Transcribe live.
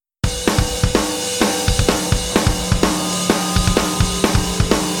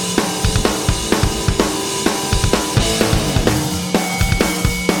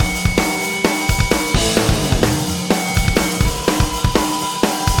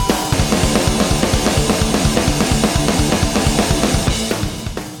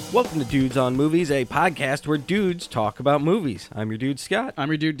Welcome to Dudes on Movies, a podcast where dudes talk about movies. I'm your dude, Scott. I'm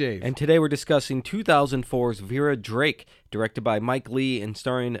your dude, Dave. And today we're discussing 2004's Vera Drake, directed by Mike Leigh and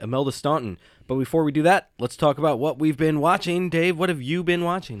starring Imelda Staunton. But before we do that, let's talk about what we've been watching. Dave, what have you been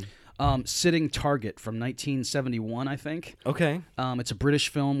watching? Sitting Target from 1971, I think. Okay. It's a British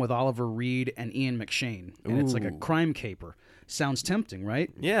film with Oliver Reed and Ian McShane. And it's like a crime caper. Sounds tempting, right?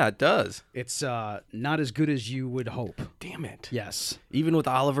 Yeah, it does. It's not as good as you would hope. Damn it. Yes. Even with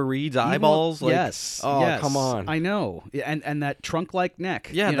Oliver Reed's eyeballs? Yes. Oh, yes. come on. I know. And that trunk-like neck.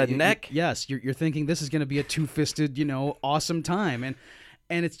 Yeah, that neck. Yes. You're thinking this is going to be a two-fisted, awesome time.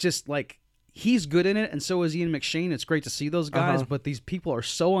 And it's just like, he's good in it, and so is Ian McShane. It's great to see those guys, but these people are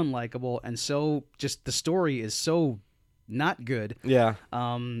so unlikable, and so just the story is so not good. Yeah.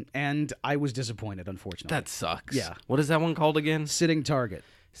 And I was disappointed, unfortunately. That sucks. Yeah. What is that one called again? Sitting Target.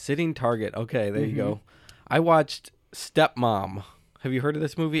 Sitting Target. Okay, there you go. I watched Stepmom. Have you heard of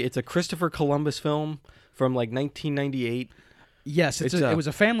this movie? It's a Christopher Columbus film from like 1998. Yes, it was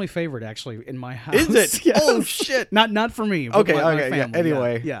a family favorite actually in my house. Is it? Yes. Oh shit! Not for me. But Okay, my okay. Yeah. family.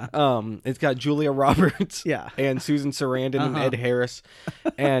 Anyway, yeah. It's got Julia Roberts. Yeah. And Susan Sarandon and Ed Harris,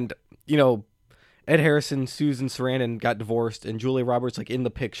 and Ed Harris and Susan Sarandon got divorced, and Julia Roberts like in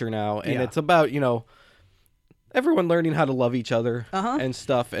the picture now, and it's about everyone learning how to love each other and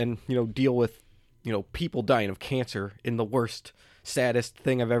stuff, and deal with people dying of cancer in the worst, saddest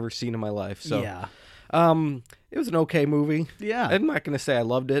thing I've ever seen in my life. So yeah. It was an okay movie. Yeah. I'm not going to say I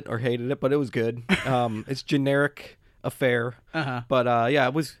loved it or hated it, but it was good. It's generic affair. But yeah,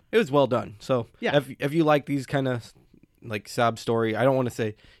 it was well done. So yeah. if you like these kind of like sob story, I don't want to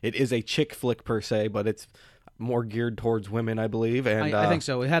say it is a chick flick per se, but it's more geared towards women, I believe. And I think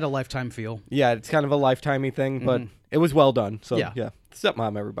so. It had a Lifetime feel. Yeah, it's kind of a Lifetimey thing, but it was well done. So yeah.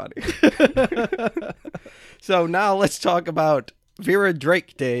 Stepmom, everybody. So now let's talk about Vera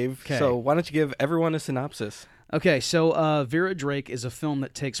Drake, Dave. Okay. So why don't you give everyone a synopsis? Okay, so Vera Drake is a film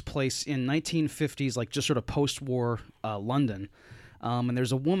that takes place in 1950s, like just sort of post-war London. And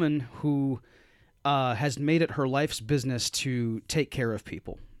there's a woman who has made it her life's business to take care of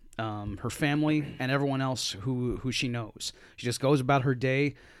people, her family and everyone else who she knows. She just goes about her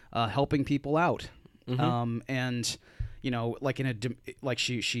day helping people out. And like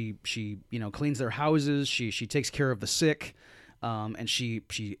she cleans their houses, she takes care of the sick. And she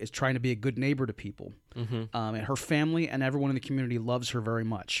is trying to be a good neighbor to people. And her family and everyone in the community loves her very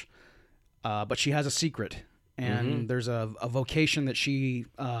much. But she has a secret, and there's a vocation that she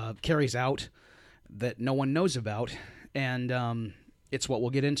carries out that no one knows about, and it's what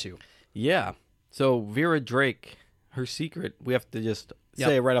we'll get into. Yeah. So Vera Drake, her secret, we have to just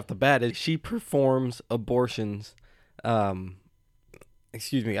say right off the bat, is she performs abortions.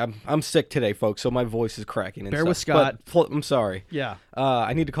 Excuse me, I'm sick today, folks, so my voice is cracking. And Bear stuff. with Scott. But I'm sorry. Yeah.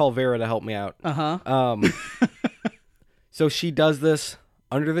 I need to call Vera to help me out. So she does this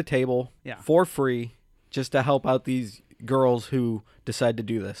under the table for free just to help out these girls who decide to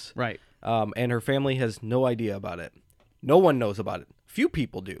do this. Right. And her family has no idea about it. No one knows about it. Few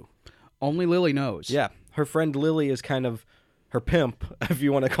people do. Only Lily knows. Yeah. Her friend Lily is kind of her pimp, if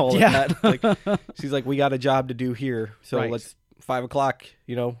you want to call it that. Like, she's like, we got a job to do here, so let's 5 o'clock,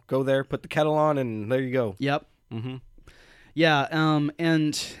 go there, put the kettle on, and there you go. Yep. Yeah.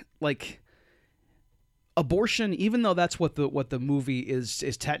 And like abortion, even though that's what the movie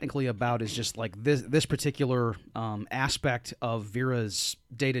is technically about, is just like this particular aspect of Vera's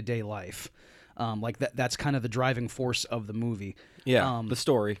day-to-day life. Like that's kind of the driving force of the movie. Yeah. The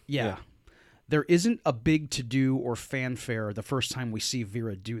story. Yeah. There isn't a big to-do or fanfare the first time we see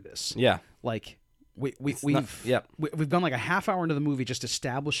Vera do this. Yeah. Like we've gone like a half hour into the movie just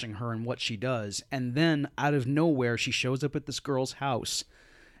establishing her and what she does, and then out of nowhere she shows up at this girl's house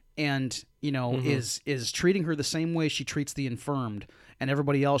and is treating her the same way she treats the infirmed and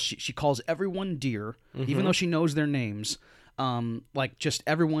everybody else. She calls everyone dear, even though she knows their names. Like just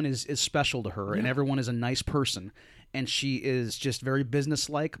everyone is special to her, and everyone is a nice person, and she is just very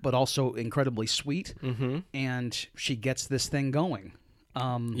businesslike but also incredibly sweet. And she gets this thing going.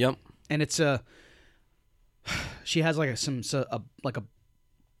 And it's she has like a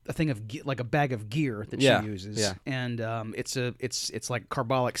thing of like a bag of gear that she uses, and it's like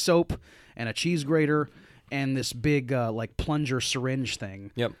carbolic soap and a cheese grater and this big like plunger syringe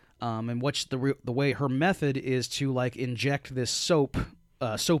thing. And what's the way her method is to like inject this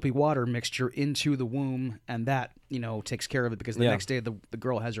soapy water mixture into the womb, and that takes care of it, because the next day the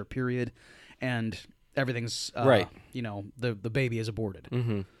girl has her period and everything's the baby is aborted.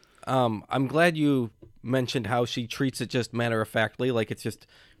 I'm glad you mentioned how she treats it just matter of factly, like it's just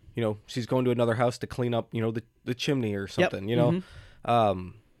she's going to another house to clean up the chimney or something.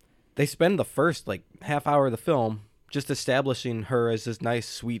 they spend the first like half hour of the film just establishing her as this nice,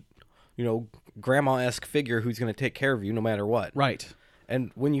 sweet, grandma-esque figure who's going to take care of you no matter what. Right. And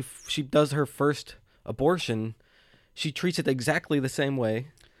when she does her first abortion, she treats it exactly the same way.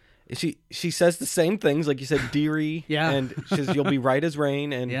 She says the same things, like you said, dearie. Yeah. And she says, you'll be right as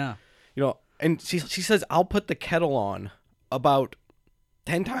rain. And, Yeah. And she says, I'll put the kettle on about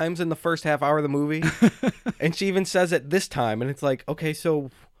 10 times in the first half hour of the movie. And she even says it this time. And it's like, okay, so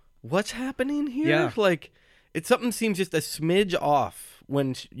what's happening here? Yeah. Like, something seems just a smidge off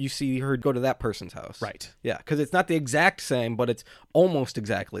when you see her go to that person's house. Right. Yeah, because it's not the exact same, but it's almost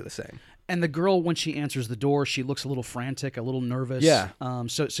exactly the same. And the girl, when she answers the door, she looks a little frantic, a little nervous. Yeah.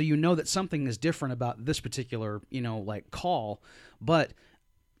 So you know that something is different about this particular, call. But,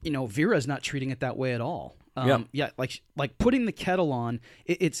 Vera's not treating it that way at all. Yeah. Like putting the kettle on,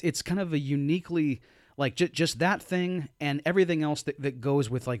 it's kind of a uniquely, like just that thing and everything else that goes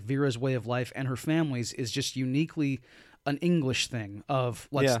with like Vera's way of life and her family's is just uniquely an English thing of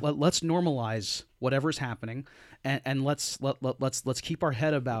let's normalize whatever's happening and let's keep our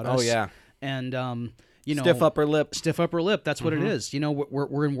head about us. Oh yeah. And stiff upper lip. Stiff upper lip. That's what it is.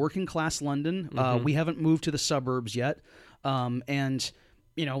 We're in working class London. We haven't moved to the suburbs yet. And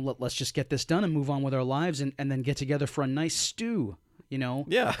let's just get this done and move on with our lives and then get together for a nice stew.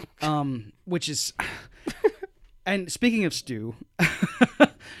 Yeah. Which is, and speaking of stew,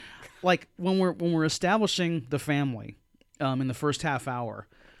 like when we're establishing the family, in the first half hour,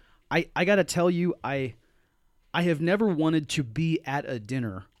 I gotta tell you, I have never wanted to be at a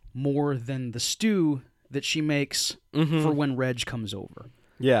dinner more than the stew that she makes for when Reg comes over.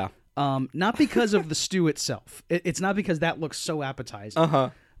 Yeah. Not because of the stew itself. It's not because that looks so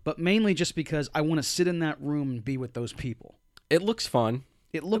appetizing. But mainly just because I want to sit in that room and be with those people. It looks fun.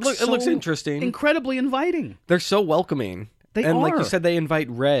 It looks interesting. Incredibly inviting. They're so welcoming. They and are. like you said, they invite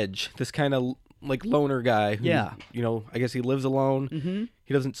Reg, this kind of like loner guy. Who, Yeah. I guess he lives alone. Mm-hmm.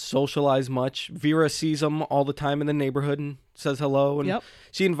 He doesn't socialize much. Vera sees him all the time in the neighborhood and says hello. And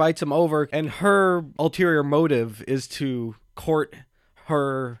she invites him over. And her ulterior motive is to court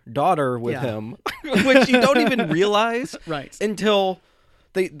her daughter with him, which you don't even realize until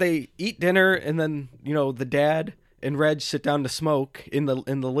they eat dinner, and then the dad and Reg sit down to smoke in the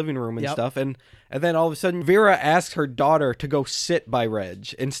living room and stuff, and then all of a sudden Vera asks her daughter to go sit by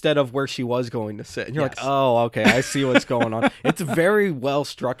Reg instead of where she was going to sit, and you're like, oh, okay, I see what's going on. It's very well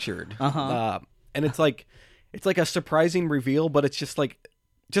structured, and it's like a surprising reveal, but it's just like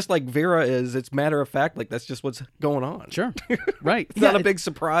Vera is, it's matter of fact, like that's just what's going on. Sure, right. It's not a big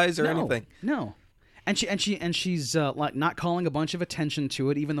surprise or anything. No, and she's like not calling a bunch of attention to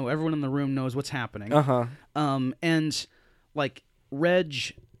it, even though everyone in the room knows what's happening. And like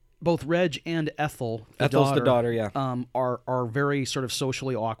both Reg and Ethel, Ethel's the daughter, are very sort of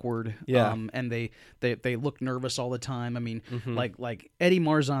socially awkward. And they look nervous all the time. I mean, like Eddie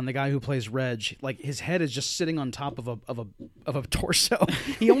Marzon, the guy who plays Reg, like his head is just sitting on top of a torso.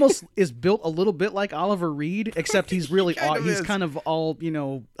 He almost is built a little bit like Oliver Reed, except he's really he's kind of all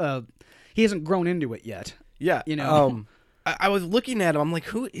he hasn't grown into it yet. Yeah, I was looking at him. I'm like,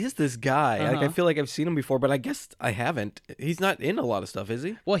 who is this guy? Like, I feel like I've seen him before, but I guess I haven't. He's not in a lot of stuff, is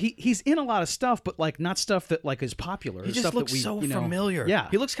he? Well, he's in a lot of stuff, but like not stuff that like is popular. He just stuff looks that so familiar. Yeah,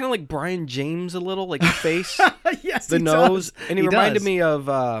 he looks kind of like Brian James a little, like the face, yes, the nose, does. and he reminded me of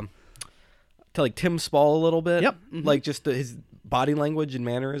like Tim Spall a little bit. Yep, like just his body language and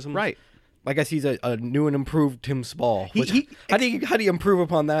mannerisms. Right. I guess he's a new and improved Tim Spall. How do you improve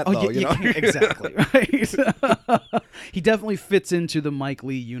upon that though? Exactly. Right. He definitely fits into the Mike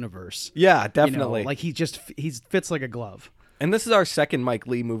Leigh universe. Yeah, definitely. Like he fits like a glove. And this is our second Mike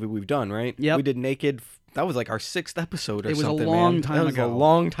Leigh movie we've done, right? Yeah. We did Naked. That was like our 6th episode or something. It was a long time ago. That was a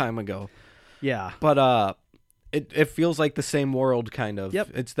long time ago. Yeah. But it feels like the same world kind of. Yep.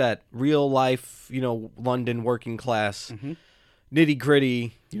 It's that real life, London working class, nitty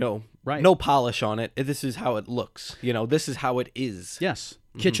gritty, right. No polish on it. This is how it looks. This is how it is. Yes.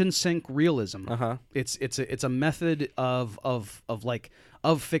 Kitchen sink realism. It's a method of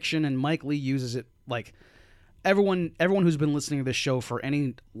fiction, and Mike Leigh uses it like everyone who's been listening to this show for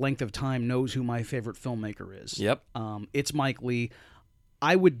any length of time knows who my favorite filmmaker is. Yep. It's Mike Leigh.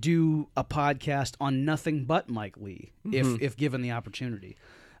 I would do a podcast on nothing but Mike Leigh if given the opportunity.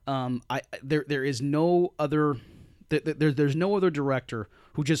 There is no other there's no other director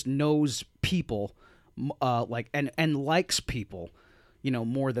who just knows people and likes people,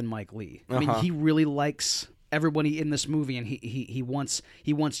 more than Mike Leigh. I mean, he really likes everybody in this movie, and he wants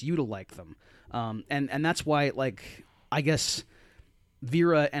you to like them. And that's why, like, I guess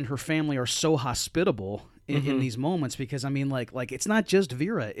Vera and her family are so hospitable in these moments, because I mean, like it's not just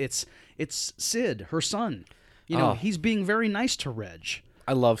Vera, it's Sid, her son. You know, he's being very nice to Reg.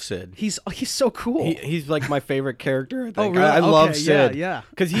 I love Sid. He's so cool. He's like my favorite character. I think. Oh, really? I love Sid. Yeah.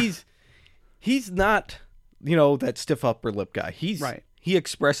 Because he's not, you know, that stiff upper lip guy. He's right. He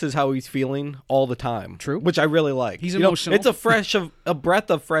expresses how he's feeling all the time. True. Which I really like. He's emotional. It's a breath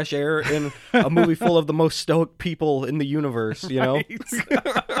of fresh air in a movie full of the most stoic people in the universe, you know?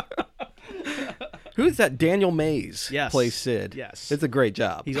 Who's that? Daniel Mays plays Sid. Yes. It's a great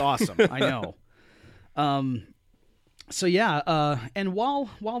job. He's awesome. I know. So yeah, and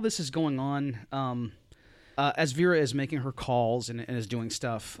while this is going on, as Vera is making her calls and is doing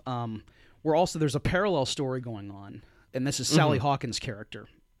stuff, there's a parallel story going on. And this is Sally Hawkins' character,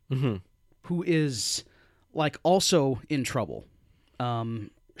 who is like also in trouble.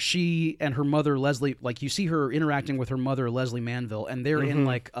 She and her mother Leslie, like you see her interacting with her mother Leslie Manville, and they're in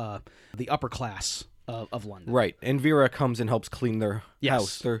like the upper class of London. Right, and Vera comes and helps clean their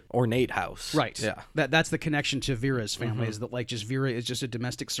house, their ornate house. Right. Yeah. That's the connection to Vera's family is that like just Vera is just a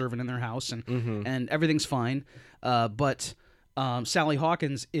domestic servant in their house, and everything's fine. But Sally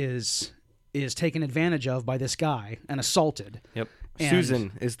Hawkins is taken advantage of by this guy and assaulted. Yep. And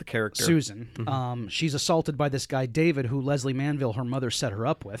Susan is the character. Susan. She's assaulted by this guy, David, who Leslie Manville, her mother, set her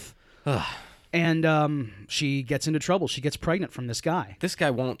up with. And she gets into trouble. She gets pregnant from this guy. This guy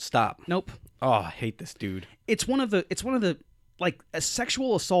won't stop. Nope. Oh, I hate this dude. It's one of the like as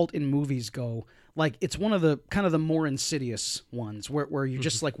sexual assault in movies go, like it's one of the kind of the more insidious ones where you're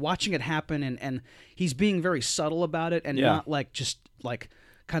just like watching it happen and he's being very subtle about it and not like just like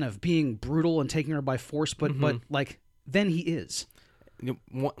kind of being brutal and taking her by force, but like then he is.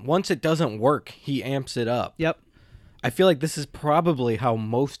 Once it doesn't work, he amps it up. Yep. I feel like this is probably how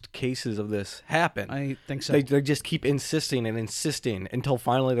most cases of this happen. I think so. They just keep insisting and insisting until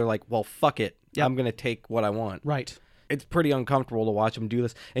finally they're like, well, fuck it. Yep. I'm going to take what I want. Right. It's pretty uncomfortable to watch him do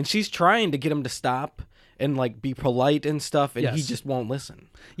this. And she's trying to get him to stop and like be polite and stuff, and he just won't listen.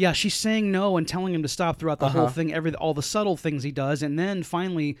 Yeah, she's saying no and telling him to stop throughout the whole thing, all the subtle things he does, and then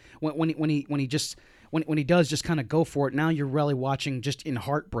finally when he does just kind of go for it, now you're really watching just in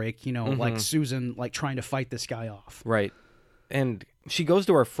heartbreak, you know, like Susan like trying to fight this guy off. Right. And she goes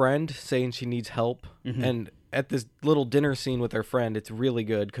to her friend saying she needs help, and at this little dinner scene with her friend, it's really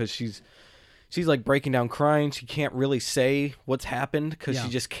good because she's like breaking down crying. She can't really say what's happened because she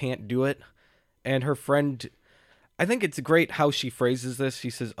just can't do it. And her friend, I think it's great how she phrases this.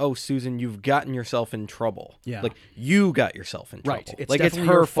 She says, "Oh, Susan, you've gotten yourself in trouble. Yeah. Like you got yourself in trouble. Right. It's like it's definitely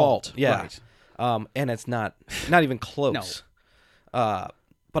her your fault. Yeah. Right. And it's not even close. No.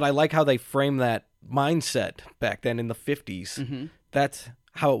 But I like how they frame that mindset back then in the 50s. That's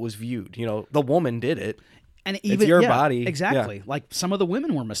how it was viewed. You know, the woman did it. And even it's your body. Exactly. Yeah. Like some of the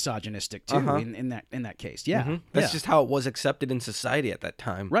women were misogynistic too in that case. Yeah. That's just how it was accepted in society at that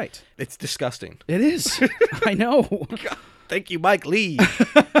time. Right. It's disgusting. It is. I know. God, thank you, Mike Lee.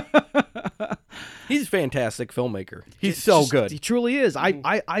 He's a fantastic filmmaker. He's so good. He truly is.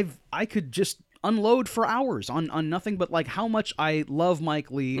 I could just unload for hours on nothing but like how much I love Mike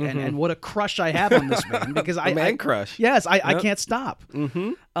Lee and what a crush I have on this man because I crush. Yes, I can't stop.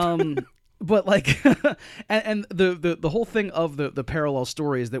 But like, and the whole thing of the parallel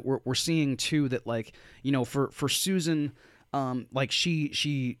story is that we're seeing too that like, you know, for Susan, like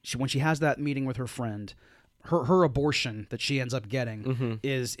she when she has that meeting with her friend, her abortion that she ends up getting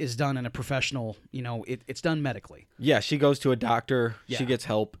is done in a professional, you know, it's done medically. Yeah, she goes to a doctor, she gets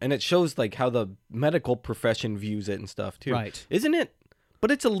help, and it shows like how the medical profession views it and stuff too. Right. Isn't it?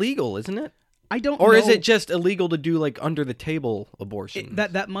 But it's illegal, isn't it? I don't or know. Is it just illegal to do like under the table abortion?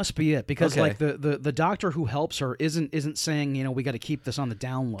 That must be it because like the doctor who helps her isn't saying, you know, we got to keep this on the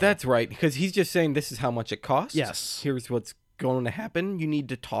down low. That's right, because he's just saying this is how much it costs. Yes. Here's what's going to happen. You need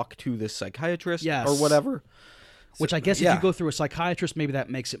to talk to this psychiatrist or whatever. Which I guess if you go through a psychiatrist, maybe that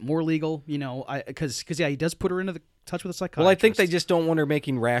makes it more legal, you know, because he does put her into the touch with a psychiatrist. Well, I think they just don't want her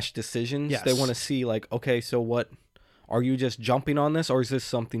making rash decisions. Yes. They want to see like, okay, so what? Are you just jumping on this, or is this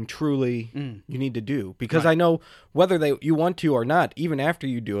something truly you need to do? Because I know whether you want to or not, even after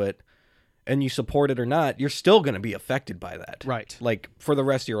you do it and you support it or not, you're still going to be affected by that. Right. Like for the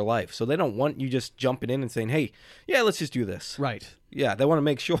rest of your life. So they don't want you just jumping in and saying, hey, yeah, let's just do this. Right. Yeah, they want to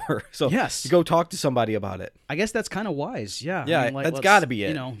make sure. So yes. You go talk to somebody about it. I guess that's kind of wise. Yeah. Yeah, I mean, like, that's got to be it.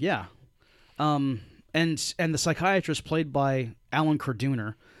 You know, yeah. And the psychiatrist played by Alan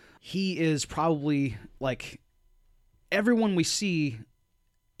Carduner, he is probably like everyone we see,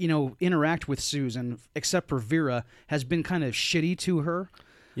 you know, interact with Susan, except for Vera, has been kind of shitty to her.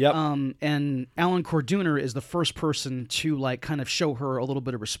 Yep. And Alan Carduner is the first person to like kind of show her a little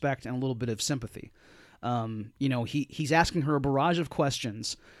bit of respect and a little bit of sympathy. You know, he's asking her a barrage of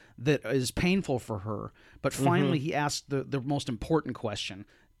questions that is painful for her, but finally he asked the most important question: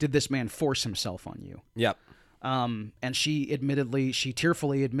 did this man force himself on you? Yep. And she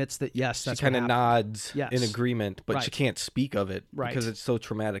tearfully admits that yes, that's she kind of nods yes. in agreement, but she can't speak of it because it's so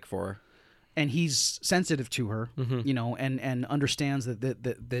traumatic for her. And he's sensitive to her, you know, and understands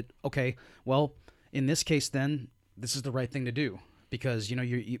that okay, well, in this case, then this is the right thing to do, because you know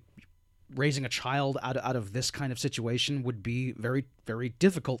you raising a child out of this kind of situation would be very, very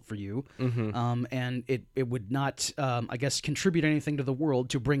difficult for you, and it would not, I guess, contribute anything to the world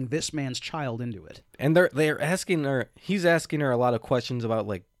to bring this man's child into it. And they're asking her. He's asking her a lot of questions about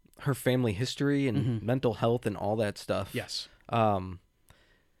like her family history and mental health and all that stuff. Yes.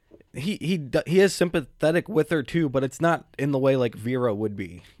 He is sympathetic with her too, but it's not in the way like Vera would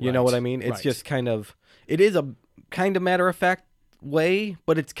be. You know what I mean? It's just kind of, it is a kind of matter of fact way,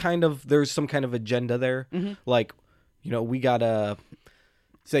 but it's kind of, there's some kind of agenda there. Like, you know, we gotta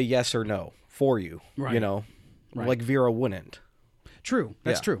say yes or no for you. You know, like Vera wouldn't. True.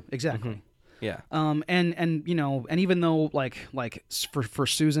 That's true. Exactly. Yeah. And you know, and even though like for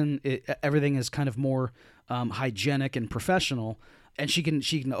Susan, everything is kind of more hygienic and professional, and she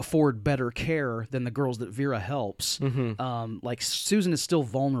can afford better care than the girls that Vera helps. Like Susan is still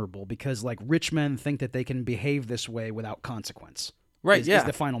vulnerable because like rich men think that they can behave this way without consequence. Right. Is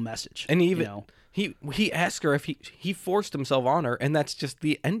the final message. And even you know? he asked her if he forced himself on her, and that's just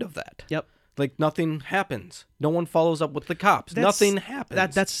the end of that. Yep. Like nothing happens. No one follows up with the cops. Nothing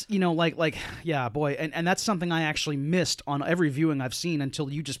happens. That's you know like yeah, boy, and that's something I actually missed on every viewing I've seen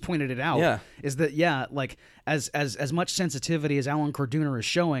until you just pointed it out. Yeah. Is that like as much sensitivity as Alan Corduner is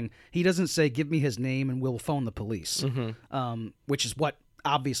showing, he doesn't say give me his name and we'll phone the police. Which is what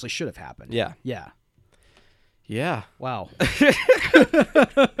obviously should have happened. Yeah. Yeah. Yeah. Wow.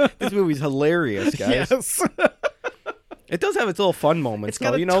 This movie's hilarious, guys. Yes. It does have its little fun moments,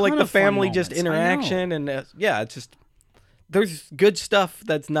 though. You know, like the family just interaction, and it's just there's good stuff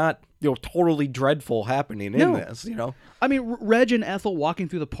that's not, you know, totally dreadful happening in this. You know, I mean, Reg and Ethel walking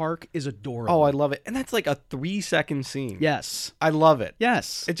through the park is adorable. Oh, I love it, and that's like a 3-second scene. Yes, I love it.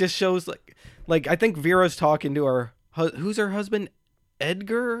 Yes, it just shows like I think Vera's talking to her. Who's her husband?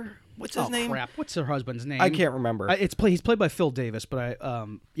 Edgar. What's his name? Crap. What's her husband's name? I can't remember. He's played by Phil Davis, but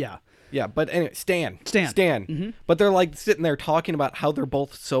yeah. Yeah, but anyway, Stan. But they're like sitting there talking about how they're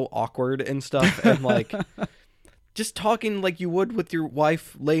both so awkward and stuff, and like just talking like you would with your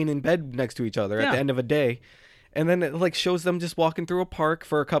wife laying in bed next to each other at the end of a day. And then it like shows them just walking through a park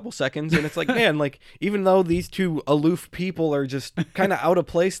for a couple seconds, and it's like, man, like even though these two aloof people are just kind of out of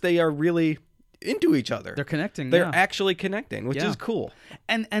place, they are really into each other. They're connecting. They're actually connecting, which is cool.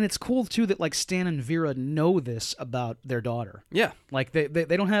 And it's cool too that like Stan and Vera know this about their daughter. Yeah. Like they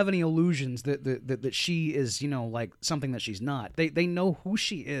don't have any illusions that she is, you know, like something that she's not. They know who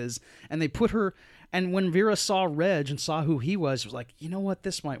she is, and they put her. And when Vera saw Reg and saw who he was like, you know what,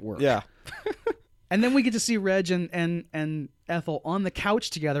 this might work. Yeah. And then we get to see Reg and Ethel on the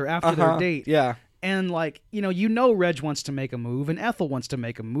couch together after their date. Yeah. And, like, you know Reg wants to make a move and Ethel wants to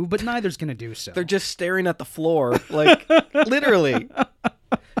make a move, but neither's going to do so. They're just staring at the floor, like, literally.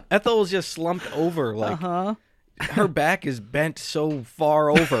 Ethel's just slumped over, like, her back is bent so far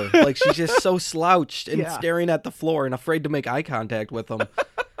over. Like, she's just so slouched and staring at the floor and afraid to make eye contact with him.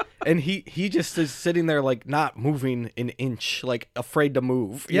 And he just is sitting there, like, not moving an inch, like, afraid to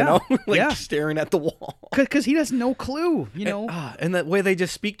move, you know? Like, staring at the wall. Because he has no clue, you know? And that way they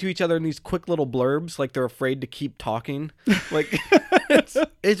just speak to each other in these quick little blurbs, like they're afraid to keep talking. Like,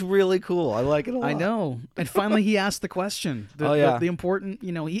 it's really cool. I like it a lot. I know. And finally he asked the question. The important,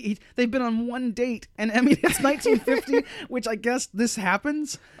 you know, they've been on one date. And, I mean, it's 1950, which I guess this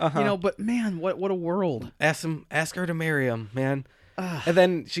happens, you know? But, man, what a world. Ask her to marry him, man. And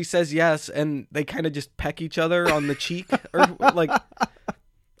then she says yes, and they kind of just peck each other on the cheek, or like,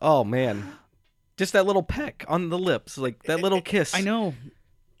 oh man, just that little peck on the lips, like that little kiss. I know.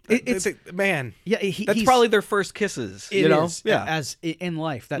 It's man. Yeah, that's probably their first kisses. You know, as in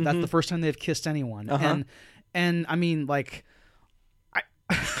life. That's the first time they've kissed anyone, and I mean, like,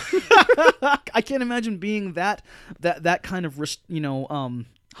 I can't imagine being that kind of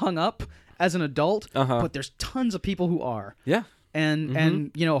hung up as an adult. But there's tons of people who are. Yeah.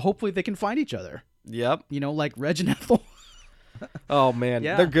 And you know, hopefully they can find each other. Yep. You know, like Reg and Ethel. Oh man,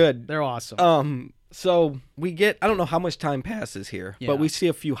 they're good. They're awesome. So we get, I don't know how much time passes here, but we see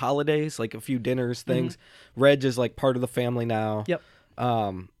a few holidays, like a few dinners, things. Reg is like part of the family now. Yep.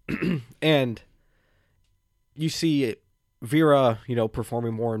 And you see Vera, you know,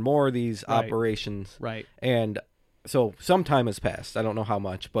 performing more and more of these operations. Right. And so some time has passed. I don't know how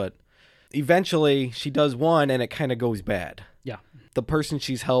much, but eventually she does one and it kind of goes bad. Yeah. The person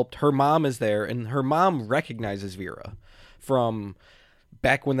she's helped, her mom is there, and her mom recognizes Vera from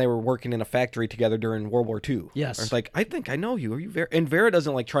back when they were working in a factory together during World War II. Yes. Or it's like, I think I know you. Are you Vera? And Vera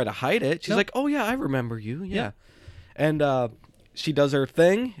doesn't like try to hide it. She's Nope. like, oh yeah, I remember you. Yeah. And she does her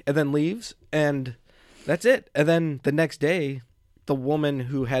thing and then leaves, and that's it. And then the next day, the woman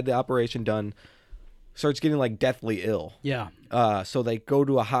who had the operation done starts getting like deathly ill. Yeah. So they go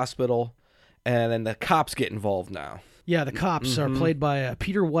to a hospital, and then the cops get involved now. Yeah, the cops are played by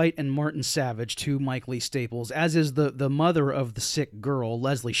Peter White and Martin Savage, two Mike Lee staples, as is the mother of the sick girl,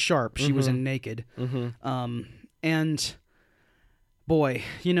 Leslie Sharp. She was in Naked. And, boy,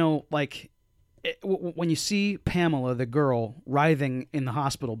 you know, like, when you see Pamela, the girl, writhing in the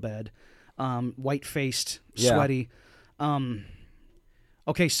hospital bed, white-faced, sweaty.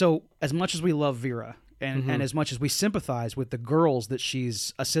 Okay, so as much as we love Vera, and as much as we sympathize with the girls that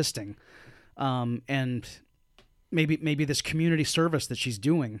she's assisting, and maybe this community service that she's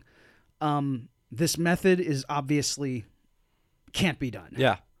doing, this method is obviously can't be done.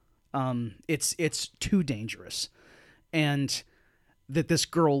 Yeah. It's too dangerous, and that this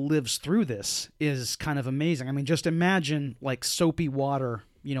girl lives through this is kind of amazing. I mean, just imagine like soapy water,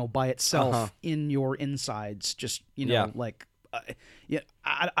 you know, by itself in your insides, just, you know, like,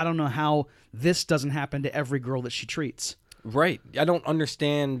 I don't know how this doesn't happen to every girl that she treats. Right. I don't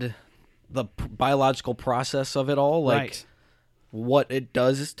understand the biological process of it all, like what it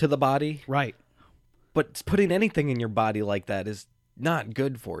does to the body. Right. But putting anything in your body like that is not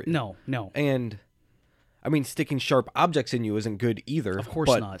good for you. No. And I mean, sticking sharp objects in you isn't good either. Of course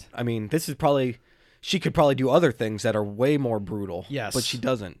not. I mean, this is probably, she could probably do other things that are way more brutal. Yes. But she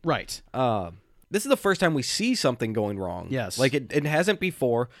doesn't. Right. This is the first time we see something going wrong. Yes. Like it hasn't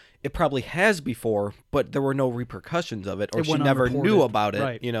before. It probably has before, but there were no repercussions of it, or she never knew about it,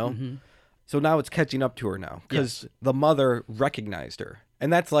 right. you know? So now it's catching up to her now because the mother recognized her.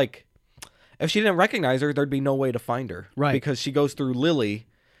 And that's like, if she didn't recognize her, there'd be no way to find her. Right. Because she goes through Lily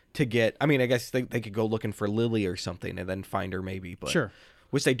to get, I mean, I guess they could go looking for Lily or something and then find her maybe. But Sure.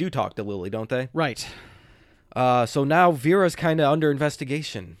 Which they do talk to Lily, don't they? Right. So now Vera's kind of under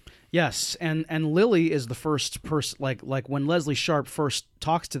investigation. Yes, and Lily is the first person, like when Leslie Sharp first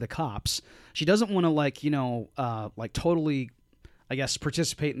talks to the cops, she doesn't want to like totally, I guess,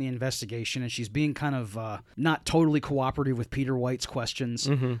 participate in the investigation, and she's being kind of not totally cooperative with Peter White's questions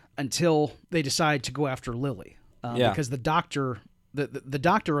until they decide to go after Lily, because the doctor. The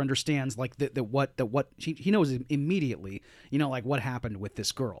doctor understands like what he knows immediately, you know, like what happened with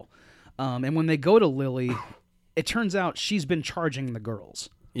this girl, and when they go to Lily, it turns out she's been charging the girls.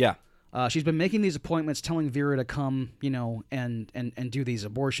 Yeah. She's been making these appointments, telling Vera to come, you know, and do these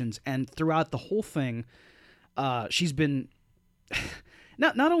abortions. And throughout the whole thing, she's been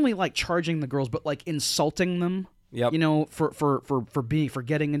not only like charging the girls, but like insulting them. Yep. You know, for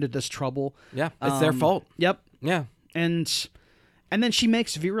getting into this trouble. Yeah. It's their fault. Yep. Yeah. And then she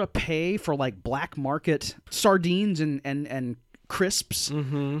makes Vera pay for like black market sardines and crisps.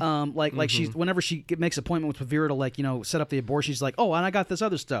 Like she's, whenever she makes appointments with Vera to, like, you know, set up the abortion, she's like, oh, and I got this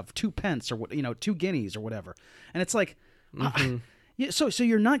other stuff, 2 pence or what, you know, 2 guineas or whatever. And it's like, so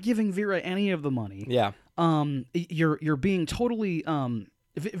you're not giving Vera any of the money. Yeah. You're being totally,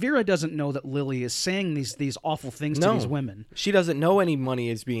 Vera doesn't know that Lily is saying these awful things to these women. She doesn't know any money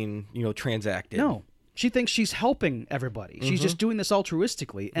is being, you know, transacted. No. She thinks she's helping everybody. She's just doing this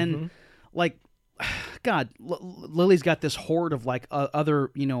altruistically. And like, God, Lily's got this hoard of like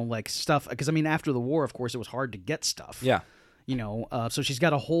other, you know, like stuff. Because I mean, after the war, of course, it was hard to get stuff. Yeah. You know, so she's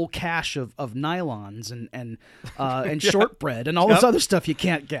got a whole cache of nylons and shortbread and all this other stuff you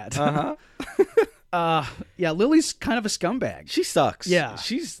can't get. Yeah, Lily's kind of a scumbag. She sucks. Yeah.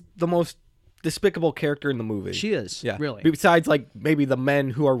 She's the most despicable character in the movie. She is. Yeah, really. Besides, like, maybe the men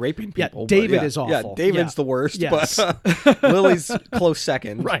who are raping people. Yeah, David is awful. Yeah, David's the worst, yes. but Lily's close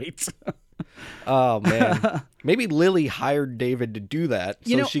second. Right. Oh, man. Maybe Lily hired David to do that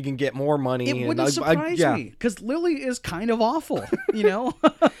so she can get more money. It wouldn't surprise me, because Lily is kind of awful, you know?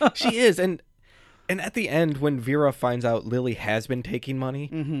 She is, and at the end, when Vera finds out Lily has been taking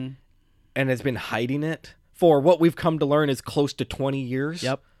money and has been hiding it for what we've come to learn is close to 20 years.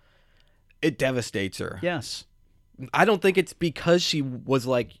 Yep. It devastates her. Yes. I don't think it's because she was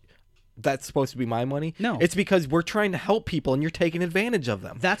like, that's supposed to be my money. No. It's because we're trying to help people and you're taking advantage of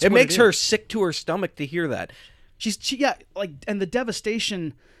them. It makes her sick to her stomach to hear that. And the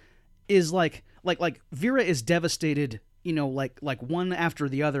devastation is like Vera is devastated, you know, like one after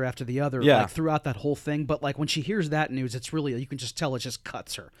the other, like throughout that whole thing. But like when she hears that news, it's really, you can just tell it just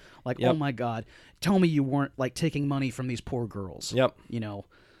cuts her. Like, oh my God, tell me you weren't like taking money from these poor girls. Yep. You know.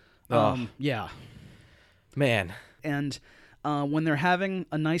 Yeah. Man. And when they're having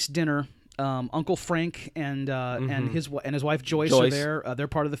a nice dinner, Uncle Frank and his wife Joyce are there. They're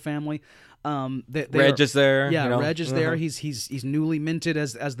part of the family. Reg is there. Yeah, you know? Reg is there. He's newly minted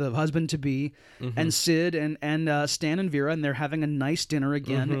as the husband to be, and Sid and Stan and Vera, and they're having a nice dinner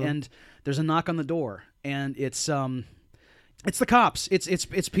again. And there's a knock on the door, and it's the cops.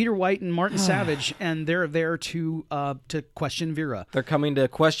 It's Peter White and Martin Savage, and they're there to question Vera. They're coming to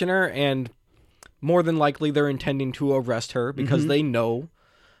question her, and more than likely they're intending to arrest her because they know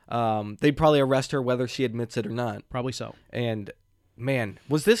they'd probably arrest her whether she admits it or not. Probably so. And man,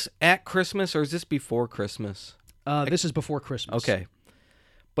 was this at Christmas or is this before Christmas? This is before Christmas. Okay.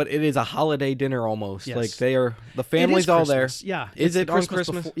 But it is a holiday dinner almost. Yes. Like the family's all there. Yeah. Is it on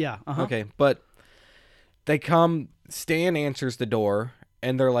Christmas? Yeah. Okay. But they come, Stan answers the door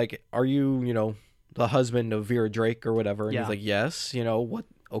and they're like, "Are you, the husband of Vera Drake or whatever?" And he's like, "Yes." What?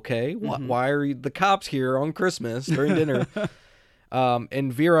 Okay. Why are the cops here on Christmas during dinner?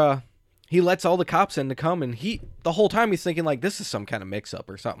 And Vera, he lets all the cops in to come, and the whole time he's thinking like, this is some kind of mix-up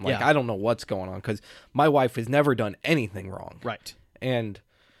or something. Like, I don't know what's going on because my wife has never done anything wrong. Right. And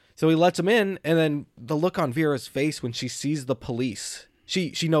so he lets them in, and then the look on Vera's face when she sees the police,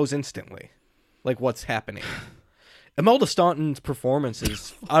 she knows instantly, like, what's happening. Imelda Staunton's performance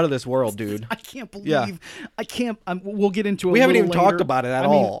is out of this world, dude. I can't believe. I can't. We'll get into it. We haven't even later. talked about it at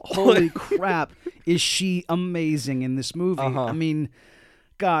all. Holy crap! Is she amazing in this movie? I mean,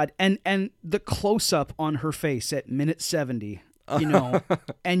 God, and the close up on her face at minute 70,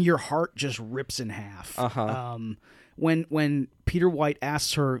 and your heart just rips in half. When Peter White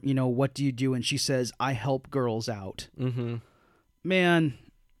asks her, what do you do, and she says, "I help girls out." Man,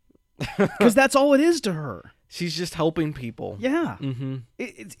 because that's all it is to her. She's just helping people. Yeah.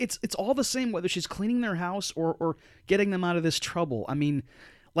 It's all the same whether she's cleaning their house or getting them out of this trouble. I mean,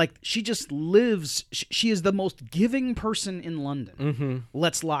 like, she just lives. She is the most giving person in London.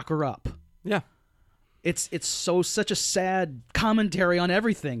 Let's lock her up. Yeah. It's such a sad commentary on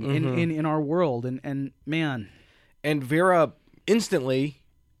everything in our world. And man. And Vera instantly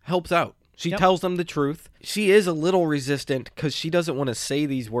helps out. She tells them the truth. She is a little resistant because she doesn't want to say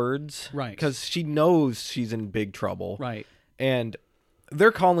these words. Right. Because she knows she's in big trouble. Right. And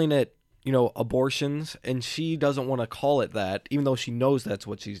they're calling it, abortions. And she doesn't want to call it that, even though she knows that's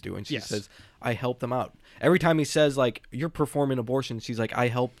what she's doing. She says, "I help them out." Every time he says, like, "You're performing abortions," she's like, "I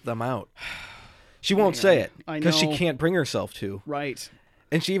help them out." She won't say it because she can't bring herself to. Right.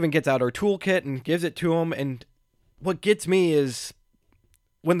 And she even gets out her toolkit and gives it to him. And what gets me is,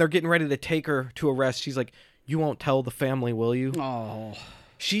 when they're getting ready to take her to arrest, she's like, "You won't tell the family, will you?" Oh.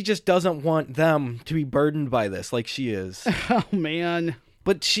 She just doesn't want them to be burdened by this like she is. Oh, man.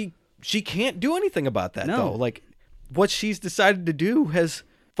 But she can't do anything about that, though. Like, what she's decided to do has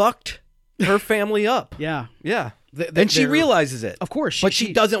fucked her family up. Yeah. Yeah. And she realizes it. Of course. But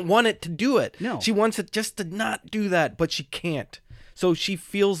she doesn't want it to do it. No. She wants it just to not do that, but she can't. So she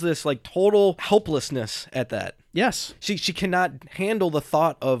feels this, like, total helplessness at that. Yes. She cannot handle the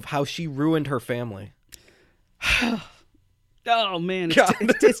thought of how she ruined her family. Oh, man.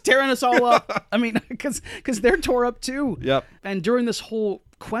 It's tearing us all up. I mean, because they're tore up, too. Yep. And during this whole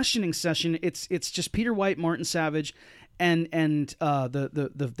questioning session, it's just Peter White, Martin Savage, and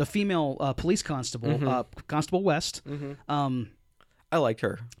the female police constable, Constable West. I liked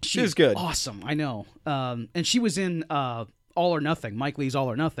her. She was good. Awesome. I know. And she was in All or Nothing. Mike Leigh's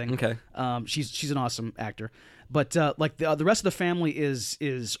All or Nothing. Okay. She's an awesome actor. But like the rest of the family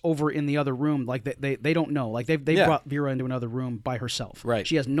is over in the other room. Like they don't know. Like they brought Vera into another room by herself. Right.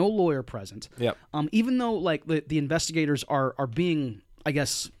 She has no lawyer present. Yep. Even though like the investigators are being, I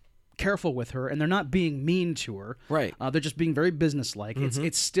guess, careful with her, and they're not being mean to her. Right. They're just being very businesslike.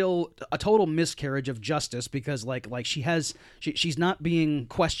 It's still a total miscarriage of justice because like she's not being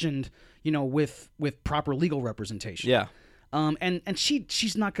questioned, with proper legal representation. Yeah. And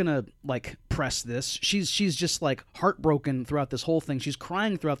she's not gonna like press this. She's just like heartbroken throughout this whole thing. She's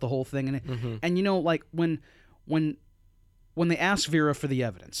crying throughout the whole thing, and like when they ask Vera for the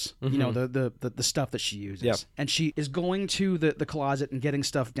evidence, the stuff that she uses, and she is going to the closet and getting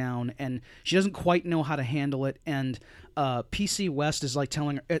stuff down, and she doesn't quite know how to handle it, and PC West is like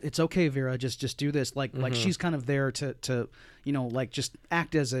telling her, "It's okay, Vera, just do this." Like she's kind of there to like just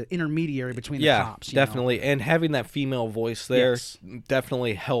act as an intermediary between the cops. Definitely. And having that female voice there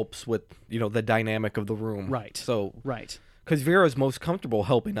definitely helps with the dynamic of the room. Right. So right. Because Vera's most comfortable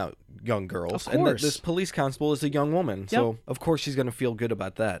helping out young girls. Of And course. this police constable is a young woman. So, of course, she's going to feel good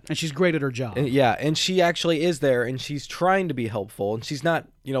about that. And she's great at her job. And she actually is there, and she's trying to be helpful. And she's not,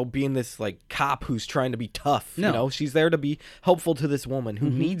 being this, cop who's trying to be tough. No. She's there to be helpful to this woman who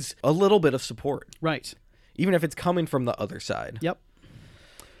needs a little bit of support. Right. Even if it's coming from the other side. Yep.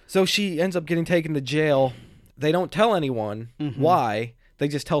 So she ends up getting taken to jail. They don't tell anyone why. They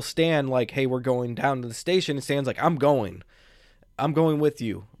just tell Stan, hey, we're going down to the station. And Stan's like, I'm going with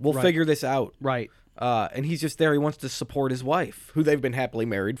you. We'll figure this out. Right. And he's just there. He wants to support his wife, who they've been happily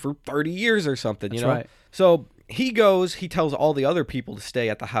married for 30 years or something, That's right. So he goes, he tells all the other people to stay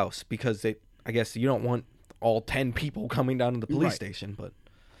at the house because I guess you don't want all 10 people coming down to the police station.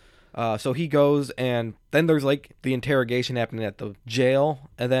 But so he goes, and then there's the interrogation happening at the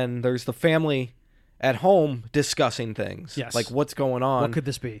jail. And then there's the family at home discussing things. Yes. What's going on. What could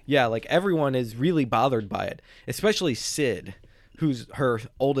this be? Yeah, everyone is really bothered by it, especially Sid, who's her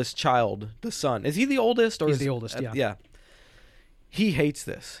oldest child, the son. Is he the oldest? Or He's the oldest, yeah. Yeah. He hates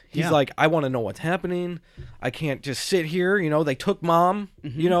this. He's Yeah. like, I want to know what's happening. I can't just sit here. They took Mom.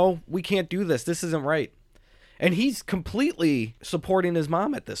 We can't do this. This isn't right. And he's completely supporting his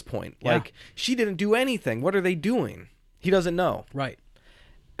mom at this point. Yeah. She didn't do anything. What are they doing? He doesn't know. Right.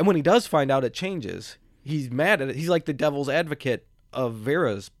 And when he does find out, it changes. He's mad at it. He's like the devil's advocate of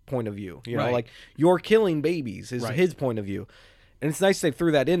Vera's point of view. Right. You're killing babies is Right. his point of view. And it's nice they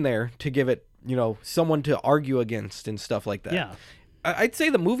threw that in there to give it, someone to argue against and stuff like that. Yeah. I'd say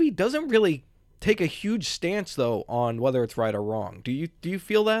the movie doesn't really take a huge stance, though, on whether it's right or wrong. Do you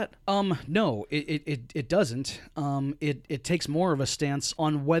feel that? No, it doesn't. It takes more of a stance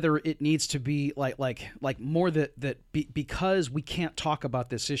on whether it needs to be like more because we can't talk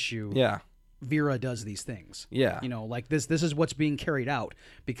about this issue. Yeah. Vera does these things. Yeah. This is what's being carried out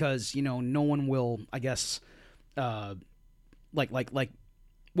because no one will, I guess,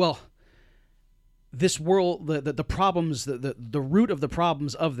 this world, the problems, the root of the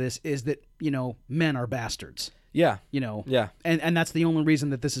problems of this is that men are bastards. Yeah. Yeah. And that's the only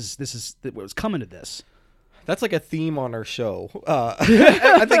reason that this is that was coming to this. That's like a theme on our show.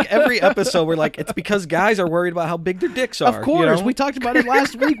 I think every episode we're like, it's because guys are worried about how big their dicks are. Of course, we talked about it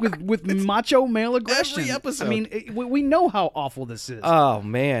last week with macho male aggression. Every episode. I mean, we know how awful this is. Oh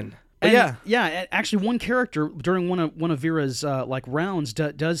man. And yeah. Yeah. Actually, one character during one of Vera's rounds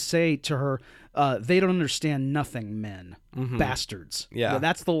does say to her, "They don't understand nothing, men, bastards." Yeah.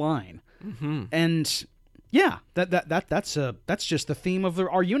 That's the line. And yeah, that's just the theme of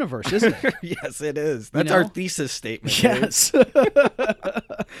our universe, isn't it? Yes, it is. That's our thesis statement. Yes.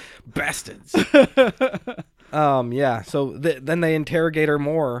 Bastards. Yeah. So then they interrogate her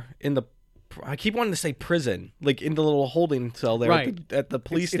more in the. I keep wanting to say prison, in the little holding cell there Right. at the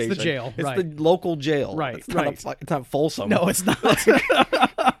police station. It's the jail. It's right. the local jail. Right, It's not, right. it's not Folsom. No, it's not.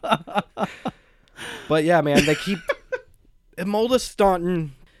 But yeah, man, they keep Imelda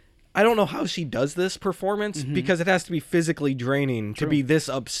Staunton. I don't know how she does this performance because it has to be physically draining to be this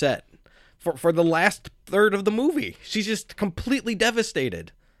upset for the last third of the movie. She's just completely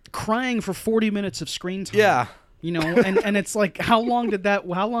devastated, Crying for 40 minutes of screen time. Yeah. And it's like, how long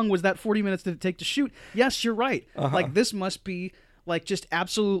was that 40 minutes did it take to shoot? Yes, you're right. This must be just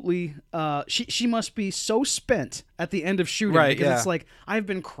absolutely, she must be so spent at the end of shooting. Right, because yeah. it's like, I've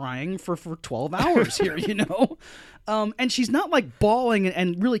been crying for 12 hours here, and she's not bawling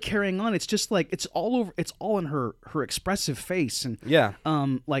and really carrying on. It's just it's all over. It's all in her expressive face. And Yeah.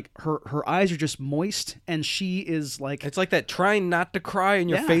 her eyes are just moist and she is It's like that trying not to cry and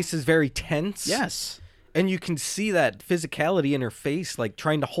your Yeah. face is very tense. yes. And you can see that physicality in her face,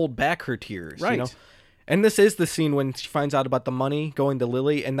 trying to hold back her tears. Right. And this is the scene when she finds out about the money going to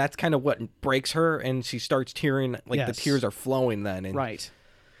Lily, and that's kind of what breaks her, and she starts tearing, the Yes. tears are flowing then. And Right.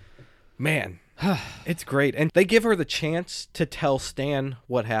 Man, it's great. And they give her the chance to tell Stan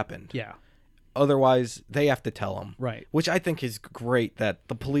what happened. Yeah. Otherwise, they have to tell him. Right. Which I think is great that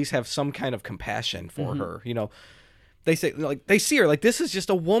the police have some kind of compassion for her. They say, they see her, this is just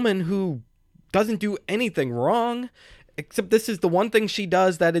a woman who doesn't do anything wrong, except this is the one thing she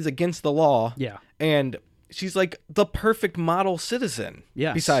does that is against the law. Yeah. And she's the perfect model citizen.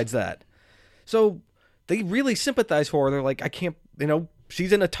 Yes. Besides that. So they really sympathize for her. They're like, I can't,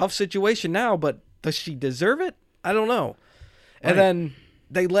 she's in a tough situation now, but does she deserve it? I don't know. And then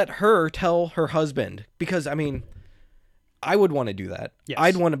they let her tell her husband, because, I would want to do that. Yes.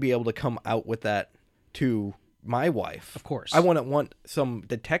 I'd want to be able to come out with that to my wife. Of course. I wouldn't want some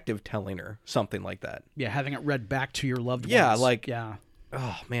detective telling her something like that. Yeah, having it read back to your loved ones. Yeah, yeah.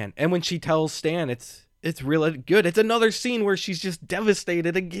 Oh, man. And when she tells Stan, it's really good. It's another scene where she's just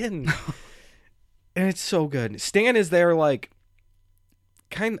devastated again. And it's so good. Stan is there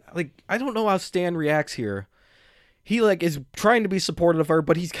I don't know how Stan reacts here. He like is trying to be supportive of her,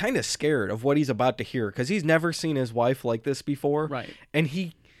 but he's kind of scared of what he's about to hear because he's never seen his wife like this before. Right. And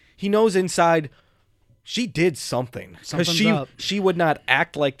he knows inside she did something because she would not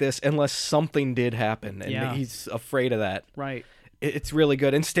act like this unless something did happen, and he's afraid of that. Right. It's really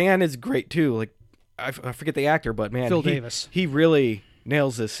good, and Stan is great too. Like I forget the actor, but man, Phil Davis. He really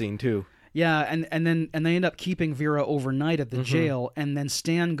nails this scene too. Yeah, and then they end up keeping Vera overnight at the jail, and then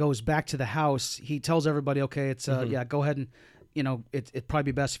Stan goes back to the house. He tells everybody, okay, it's go ahead and it'd probably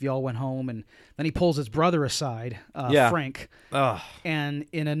be best if you all went home. And then he pulls his brother aside, Frank. And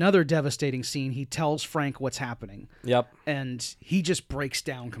in another devastating scene, he tells Frank what's happening. Yep. And he just breaks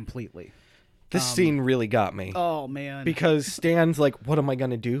down completely. This scene really got me. Oh man. Because Stan's like, what am I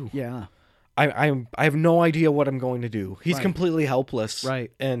gonna do? Yeah. I have no idea what I'm going to do. He's completely helpless.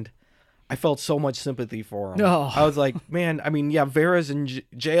 Right. And I felt so much sympathy for him. Oh. I was like, man, I mean, yeah, Vera's in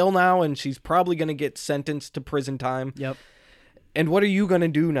jail now, and she's probably going to get sentenced to prison time. Yep. And what are you going to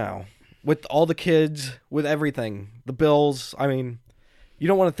do now with all the kids, with everything, the bills? I mean, you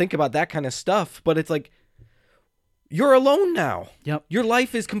don't want to think about that kind of stuff, but it's like, you're alone now. Yep. Your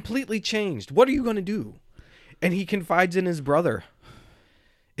life is completely changed. What are you going to do? And he confides in his brother.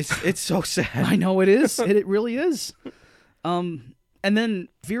 It's so sad. I know it is. It really is. And then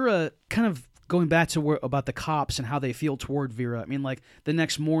Vera, kind of going back to about the cops and how they feel toward Vera. I mean, like the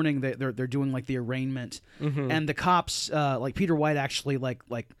next morning they're doing like the arraignment, and the cops, like Peter White, actually like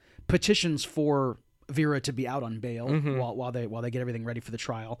petitions for Vera to be out on bail while they get everything ready for the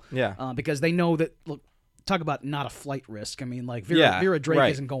trial. Yeah, because they know that. Look, talk about not a flight risk. I mean, like Vera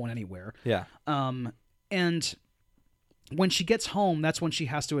Drake isn't going anywhere. Yeah. And when she gets home, that's when she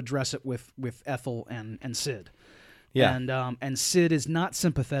has to address it with Ethel and Sid. Yeah. And Sid is not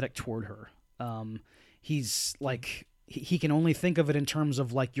sympathetic toward her. He's like, he can only think of it in terms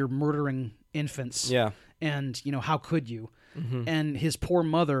of like, you're murdering infants. Yeah. And, how could you? And his poor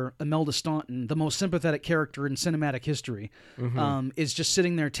mother, Imelda Staunton, the most sympathetic character in cinematic history, is just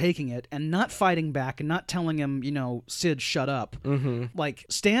sitting there taking it and not fighting back and not telling him, Sid, shut up. Like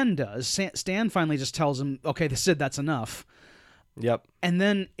Stan does. Stan finally just tells him, okay, Sid, that's enough. Yep. And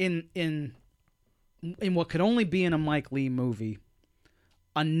then in what could only be in a Mike Leigh movie,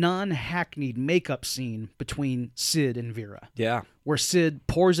 a non-hackneyed makeup scene between Sid and Vera. Yeah. Where Sid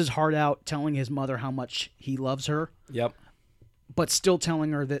pours his heart out, telling his mother how much he loves her. Yep. But still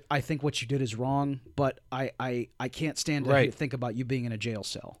telling her that, I think what you did is wrong, but I can't stand to think about you being in a jail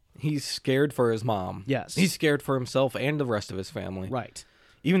cell. He's scared for his mom. Yes. He's scared for himself and the rest of his family. Right.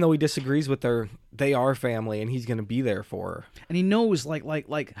 Even though he disagrees with her, they are family, and he's going to be there for her. And he knows like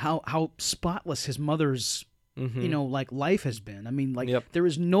how spotless his mother's life has been. I mean, there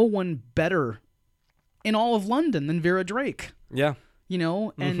is no one better in all of London than Vera Drake. Yeah.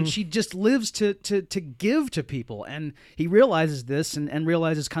 And she just lives to give to people. And he realizes this and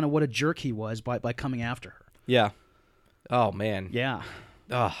realizes kind of what a jerk he was by coming after her. Yeah. Oh, man. Yeah.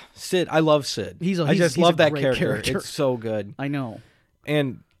 Sid. I love Sid. I just love that character. It's so good. I know.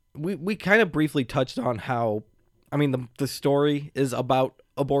 And we kind of briefly touched on how, I mean, the story is about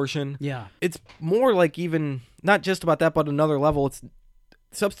abortion. Yeah. It's more like even, not just about that, but another level. It's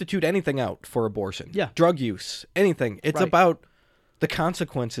substitute anything out for abortion. Yeah. Drug use, anything. It's about the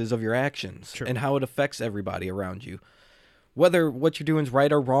consequences of your actions and how it affects everybody around you. Whether what you're doing is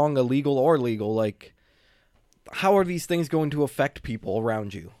right or wrong, illegal or legal, like, how are these things going to affect people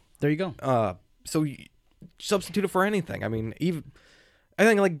around you? There you go. So you substitute it for anything. I mean, even I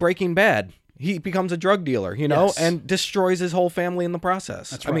think like Breaking Bad, he becomes a drug dealer, and destroys his whole family in the process.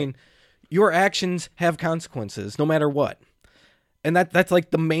 That's right. I mean, your actions have consequences no matter what. And that's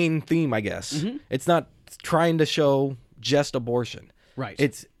like the main theme, I guess. It's not trying to show just abortion. Right.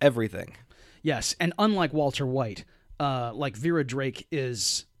 It's everything. Yes, and unlike Walter White, like Vera Drake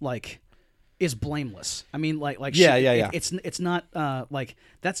is blameless. I mean, It's not like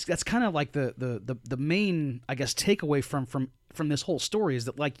that's kind of like the main, I guess, takeaway from this whole story is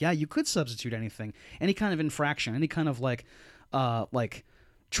that you could substitute anything, any kind of infraction, any kind of like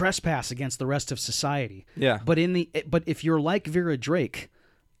trespass against the rest of society. Yeah. But if you're like Vera Drake,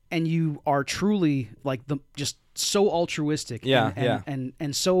 and you are truly like just so altruistic,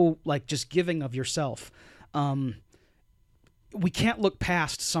 and so like just giving of yourself, we can't look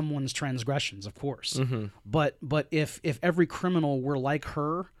past someone's transgressions, of course. But if every criminal were like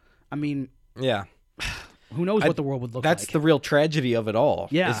her, I mean, yeah, who knows what the world would look like. That's the real tragedy of it all.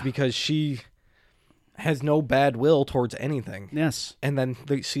 Yeah. Is because she has no bad will towards anything. Yes. And then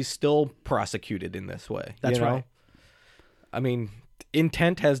she's still prosecuted in this way. That's right. I mean,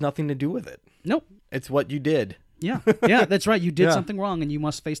 intent has nothing to do with it. Nope. It's what you did. Yeah, yeah, that's right. You did Yeah. something wrong, and you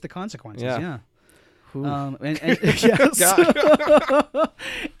must face the consequences. Yeah. Yeah. Ooh. And yes. God.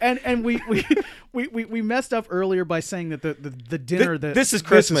 and we messed up earlier by saying that the dinner that This is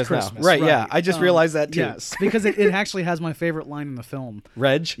Christmas now. Right, yeah. I just realized that too. Yes, because it actually has my favorite line in the film.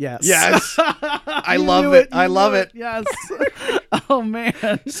 Reg? Yes. Yes. I You love knew it. you I love knew it. Yes. Oh man.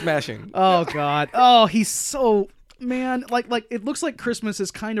 Smashing. Oh god. Oh, he's so man. Like it looks like Christmas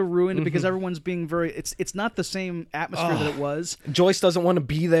is kind of ruined because everyone's being very. It's not the same atmosphere that it was. Joyce doesn't want to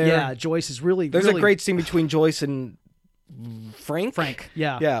be there. Yeah, Joyce is really. There's really, a great scene between Joyce and Frank.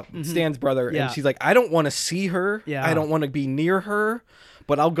 Yeah. Yeah, Stan's brother. Yeah. And she's like, I don't want to see her. Yeah. I don't want to be near her,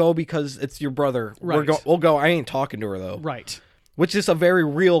 but I'll go because it's your brother. Right. We'll go. I ain't talking to her, though. Right. Which is a very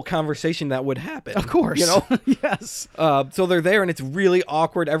real conversation that would happen. Of course. You know? Yes. So they're there, and it's really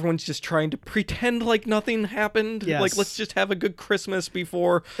awkward. Everyone's just trying to pretend like nothing happened. Yes. Like, let's just have a good Christmas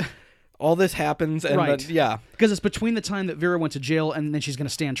before all this happens. And Right. then, yeah. Because it's between the time that Vera went to jail and then she's going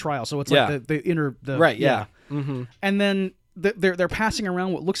to stand trial. So it's Yeah. like the Right, yeah. Mm-hmm. And then they're passing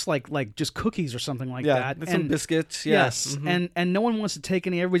around what looks like just cookies or something like Yeah, that. some And- biscuits. Yeah. Yes. Mhm. And no one wants to take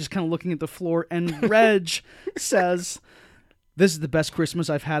any. Everybody's kind of looking at the floor. And Reg says, "This is the best Christmas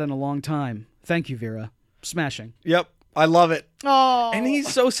I've had in a long time. Thank you, Vera." Smashing. Yep. I love it. Oh. And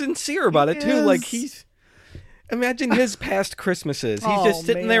he's so sincere about it, too. Like, is. imagine his past Christmases. He's Oh, just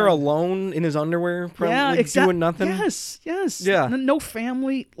sitting there man. alone in his underwear, probably yeah, doing nothing. Yes. Yeah. No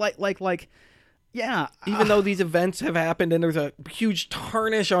family. Like. Yeah. Even though these events have happened and there's a huge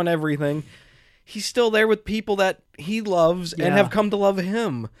tarnish on everything, he's still there with people that he loves Yeah. and have come to love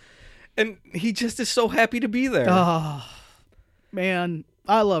him. And he just is so happy to be there. Oh, man,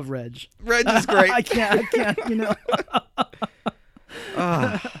 I love Reg. Reg is great. I can't, you know.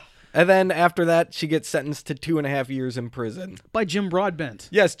 And then after that, she gets sentenced to 2.5 years in prison. By Jim Broadbent.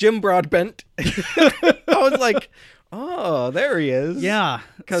 Yes, Jim Broadbent. I was like, oh, there he is. Yeah.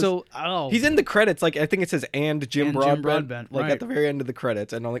 'Cause So, He's in the credits. Like, I think it says and Jim And Broadbent. Jim Broadbent, Like, right. at the very end of the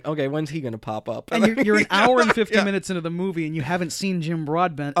credits. And I'm like, okay, when's he going to pop up? and you're an hour and 50 Yeah. minutes into the movie and you haven't seen Jim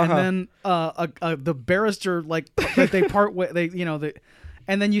Broadbent. Uh-huh. And then the barrister, like, they part way,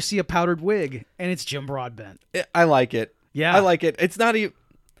 and then you see a powdered wig and it's Jim Broadbent. I like it. Yeah. I like it. It's not even...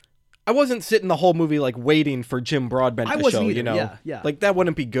 I wasn't sitting the whole movie, like, waiting for Jim Broadbent I to wasn't show, either. you know? Yeah. Like, that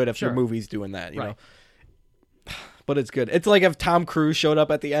wouldn't be good if Sure. your movie's doing that, you Right. know? But it's good. It's like if Tom Cruise showed up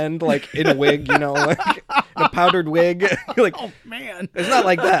at the end, like, in a wig, you know? Like, in a powdered wig. Like, Oh, man. it's not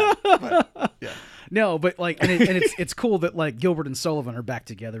like that. But, yeah. No, but like, and it's cool that like Gilbert and Sullivan are back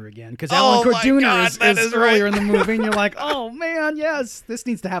together again because Oh Alan my Corduna God, that is is earlier right. in the movie, and you're like, oh man, yes, this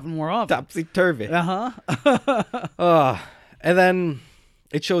needs to happen more often. Topsy-turvy. Uh-huh. And then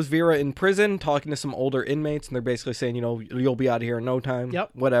it shows Vera in prison talking to some older inmates, and they're basically saying, you know, you'll be out of here in no time.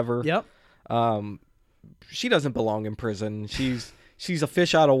 Yep. Whatever. Yep. She doesn't belong in prison. She's a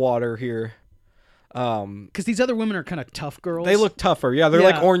fish out of water here. Because these other women are kind of tough girls. They look tougher. Yeah, they're Yeah.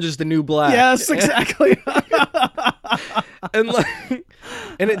 like Orange is the New Black. Yes, exactly. and like,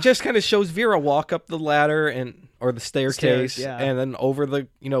 and it just kind of shows Vera walk up the ladder or the staircase, Stairs, yeah. and then over the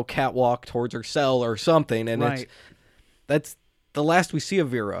catwalk towards her cell or something. And Right. that's the last we see of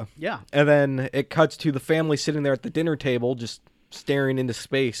Vera. Yeah. And then it cuts to the family sitting there at the dinner table, just staring into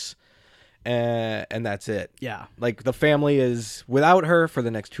space, and that's it. Yeah. Like, the family is without her for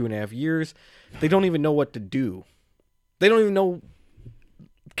the next 2.5 years. They don't even know what to do. They don't even know.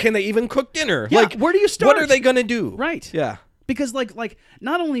 Can they even cook dinner? Yeah, Like, where do you start? What are they gonna do? Right. Yeah. Because like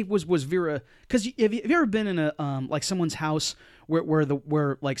not only was Vera, because have you ever been in a like someone's house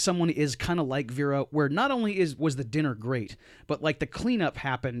where like someone is kind of like Vera, where not only was the dinner great, but like the cleanup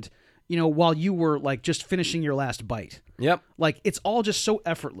happened, you know, while you were like just finishing your last bite. Yep. Like it's all just so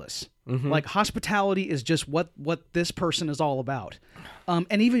effortless. Like hospitality is just what this person is all about.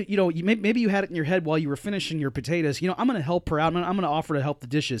 And even, you know, maybe you had it in your head while you were finishing your potatoes. You know, I'm going to help her out. I'm going to offer to help the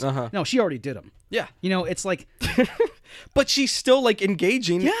dishes. No, she already did them. Yeah. You know, it's like, But she's still like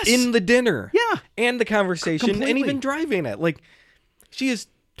engaging Yes. in the dinner. Yeah. And the conversation and Completely. even driving it. Like, she is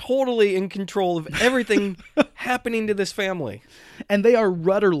totally in control of everything happening to this family. and they are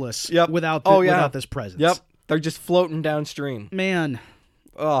rudderless Yep. without Oh, yeah. without this presence. Yep. They're just floating downstream. Man.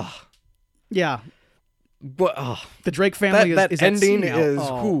 Ugh. Yeah. But The Drake family That is at sea ending now. is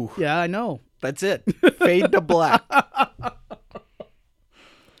Oh. whew. Yeah, I know. That's it. Fade to black.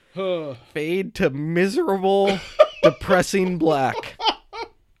 Fade to miserable, depressing black.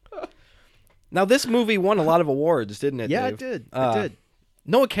 Now, this movie won a lot of awards, didn't it? Yeah, Dave? it did. It did.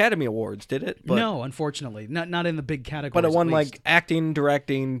 No Academy Awards, did it? But, No, unfortunately, not in the big categories. but it won at least. like acting,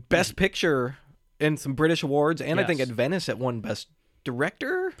 directing, Best Picture, and some British awards, and I think Yes. at Venice it won Best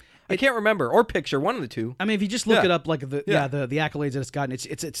Director. I can't remember, or picture, one of the two. I mean, if you just look it up, like the Yeah. the accolades that it's gotten,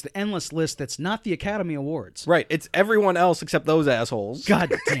 it's the endless list. That's not the Academy Awards. Right, it's everyone else except those assholes.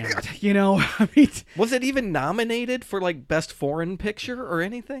 God damn it! You know, I mean, Was it even nominated for like best foreign picture or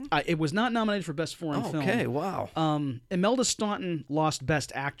anything? it was not nominated for best foreign film. Okay, wow. Imelda Staunton lost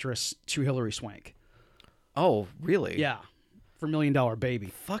Best Actress to Hilary Swank. Oh, really? Yeah, for $1 Million Baby.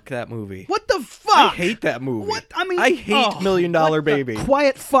 Fuck that movie. What the fuck? I hate that movie. What? I mean, I hate $1 Million what the Baby.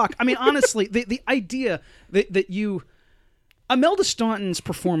 Quiet fuck. I mean, honestly, the idea that you. Imelda Staunton's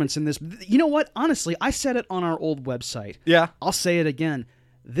performance in this, you know what? Honestly, I said it on our old website. Yeah. I'll say it again.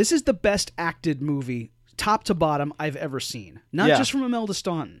 This is the best acted movie, top to bottom, I've ever seen. Not Yeah. just from Imelda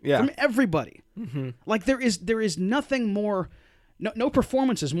Staunton. Yeah. From everybody. Mm-hmm. Like there is nothing more. No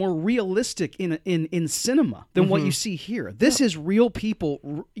performance is more realistic in cinema than what you see here. This is real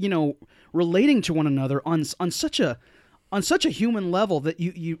people, relating to one another on such a human level that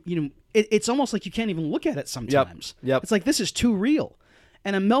you know it's almost like you can't even look at it sometimes. Yep. It's like this is too real.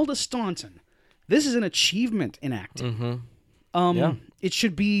 And Imelda Staunton, this is an achievement in acting. Yeah. It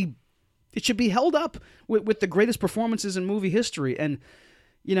should be held up with the greatest performances in movie history. And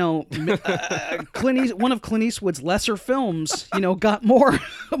one of Clint Eastwood's lesser films, got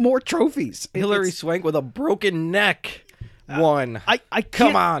more trophies. Hilary Swank with a broken neck won. I can't,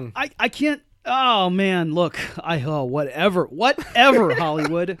 Come on. I can't. Oh man, look. Whatever,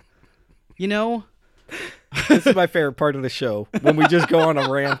 Hollywood. This is my favorite part of the show, when we just go on a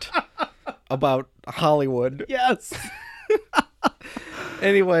rant about Hollywood. Yes.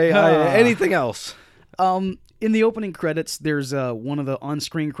 Anyway, anything else? In the opening credits, there's one of the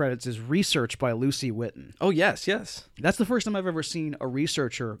on-screen credits is research by Lucy Whitten. Oh, yes. That's the first time I've ever seen a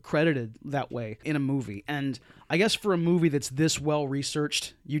researcher credited that way in a movie. And I guess for a movie that's this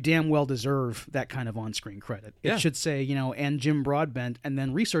well-researched, you damn well deserve that kind of on-screen credit. Yeah. It should say, and Jim Broadbent, and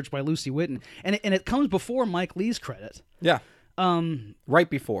then research by Lucy Whitten. And it comes before Mike Leigh's credit. Yeah. Right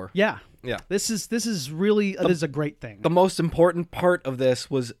before. Yeah. Yeah. This is really this is a great thing. The most important part of this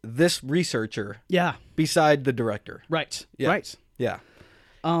was this researcher. Yeah. Beside the director. Right. Yeah. Right. Yeah.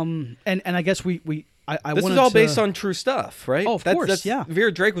 And I guess I this is all based on true stuff, right? Oh, of course, yeah.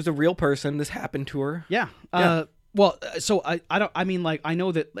 Vera Drake was a real person. This happened to her. Yeah. So I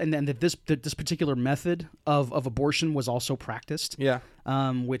know that, and that this particular method of abortion was also practiced. Yeah.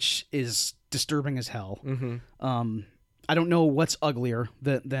 Which is disturbing as hell. Mm-hmm. I don't know what's uglier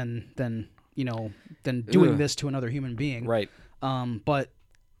than doing this to another human being. Right. But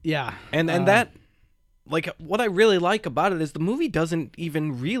yeah. And that, like, what I really like about it is the movie doesn't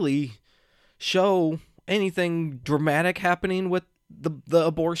even really show anything dramatic happening with the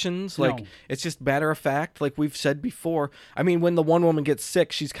abortions. Like, No. It's just matter of fact, like we've said before. I mean, when the one woman gets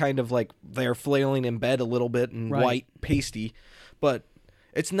sick, she's kind of like they're flailing in bed a little bit and Right. white pasty, but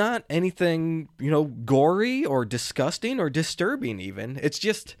it's not anything, gory or disgusting or disturbing even. It's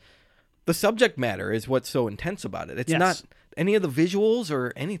just the subject matter is what's so intense about it. It's Yes. not any of the visuals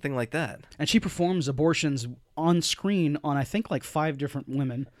or anything like that. And she performs abortions on screen on I think like 5 different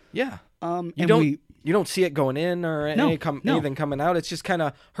women. Yeah. You and don't see it going in or anything coming out. It's just kind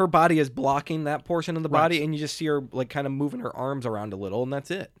of her body is blocking that portion of the body, Right. and you just see her like kind of moving her arms around a little, and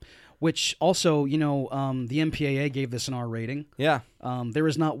that's it. Which also, the MPAA gave this an R rating. Yeah. There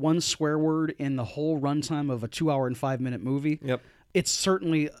is not one swear word in the whole runtime of a 2-hour and 5-minute movie. Yep. It's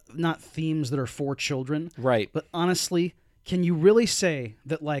certainly not themes that are for children. Right. But honestly, can you really say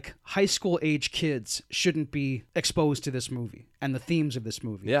that like high school age kids shouldn't be exposed to this movie and the themes of this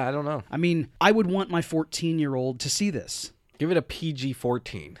movie? Yeah, I don't know. I mean, I would want my 14-year-old to see this. Give it a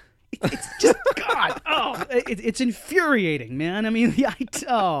PG-14. It's just God. Oh, it's infuriating, man. I mean, there we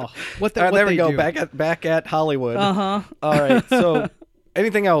go. Do. Back at Hollywood. Uh-huh. All right. So,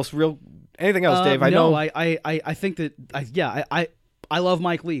 anything else, Dave? I know. I think that I love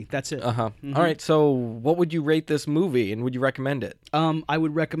Mike Leigh. That's it. Uh-huh. Mm-hmm. All right. So, what would you rate this movie, and would you recommend it? I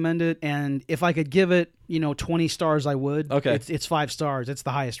would recommend it, and if I could give it, 20 stars, I would. Okay. It's 5 stars. It's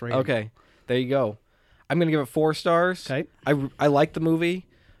the highest rating. Okay. There you go. I'm gonna give it 4 stars. Okay. I like the movie.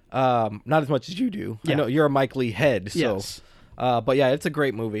 Not as much as you do. Yeah. I know you're a Mike Leigh head, so. Yes. But yeah, it's a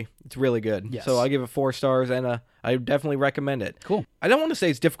great movie. It's really good. Yes. So I give it 4 stars, and I definitely recommend it. Cool. I don't want to say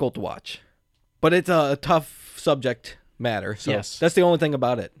it's difficult to watch, but it's a tough subject matter. So Yes. that's the only thing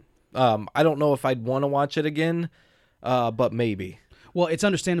about it. I don't know if I'd want to watch it again, but maybe. Well, it's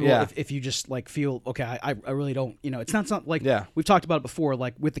understandable Yeah. if you just like feel okay. I really don't. It's not like Yeah. we've talked about it before.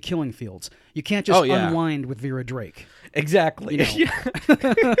 Like with the Killing Fields, you can't just unwind with Vera Drake. Exactly. You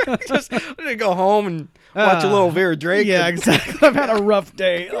Just I'm gonna go home and watch a little Vera Drake. Yeah, exactly. I've had a rough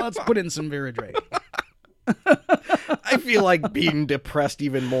day. Let's put in some Vera Drake. I feel like being depressed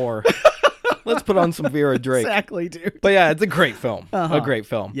even more. Let's put on some Vera Drake. Exactly, dude. But yeah, it's a great film. A great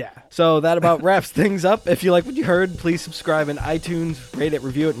film. Yeah. So that about wraps things up. If you like what you heard, please subscribe in iTunes, rate it,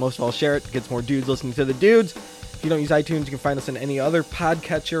 review it, most of all share it. It gets more dudes listening to the dudes. If you don't use iTunes, you can find us in any other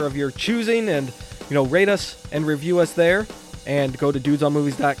podcatcher of your choosing, and rate us and review us there. And go to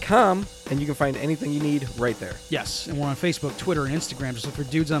dudesonmovies.com, and you can find anything you need right there. Yes, and we're on Facebook, Twitter, and Instagram. Just look for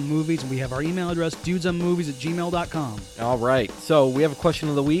Dudes on Movies, and we have our email address, dudesonmovies@gmail.com. All right, so we have a question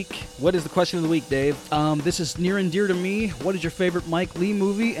of the week. What is the question of the week, Dave? This is near and dear to me. What is your favorite Mike Leigh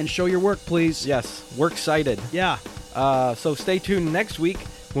movie? And show your work, please. Yes, we're excited. Yeah. So stay tuned next week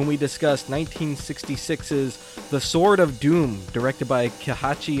when we discuss 1966's The Sword of Doom, directed by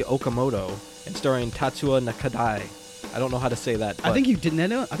Kihachi Okamoto and starring Tatsuya Nakadai. I don't know how to say that. I think you did.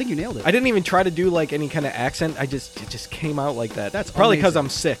 I think you nailed it. I didn't even try to do like any kind of accent. It just came out like that. That's probably because I'm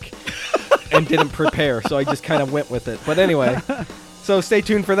sick and didn't prepare, so I just kind of went with it. But anyway, so stay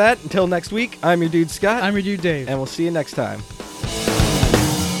tuned for that. Until next week, I'm your dude Scott. I'm your dude Dave. And we'll see you next time.